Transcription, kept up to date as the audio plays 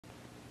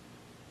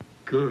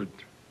Good.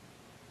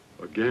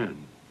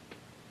 Again.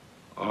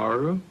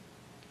 Are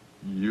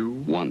you?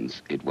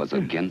 Once it was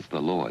against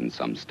the law in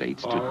some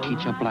states to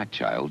teach a black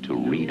child to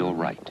read or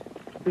write.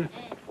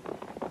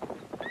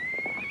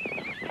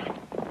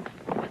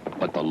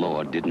 But the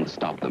law didn't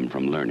stop them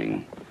from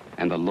learning,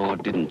 and the law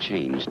didn't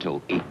change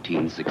till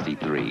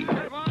 1863.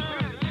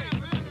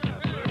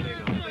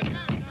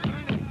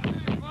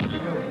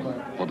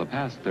 For the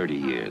past 30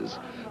 years,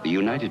 the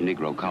United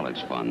Negro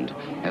College Fund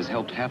has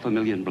helped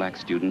 500,000 black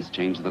students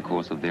change the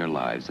course of their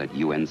lives at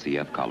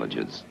UNCF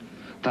colleges.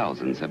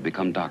 Thousands have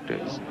become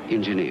doctors,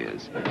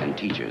 engineers, and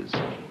teachers,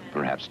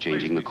 perhaps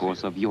changing the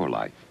course of your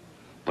life.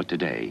 But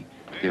today,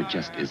 there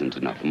just isn't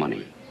enough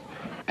money.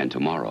 And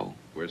tomorrow...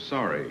 We're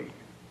sorry,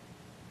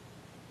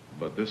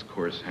 but this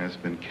course has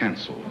been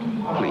canceled.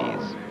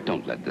 Please,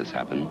 don't let this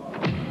happen.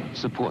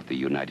 Support the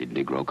United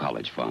Negro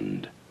College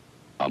Fund.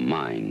 A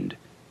mind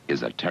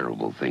is a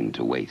terrible thing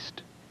to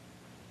waste.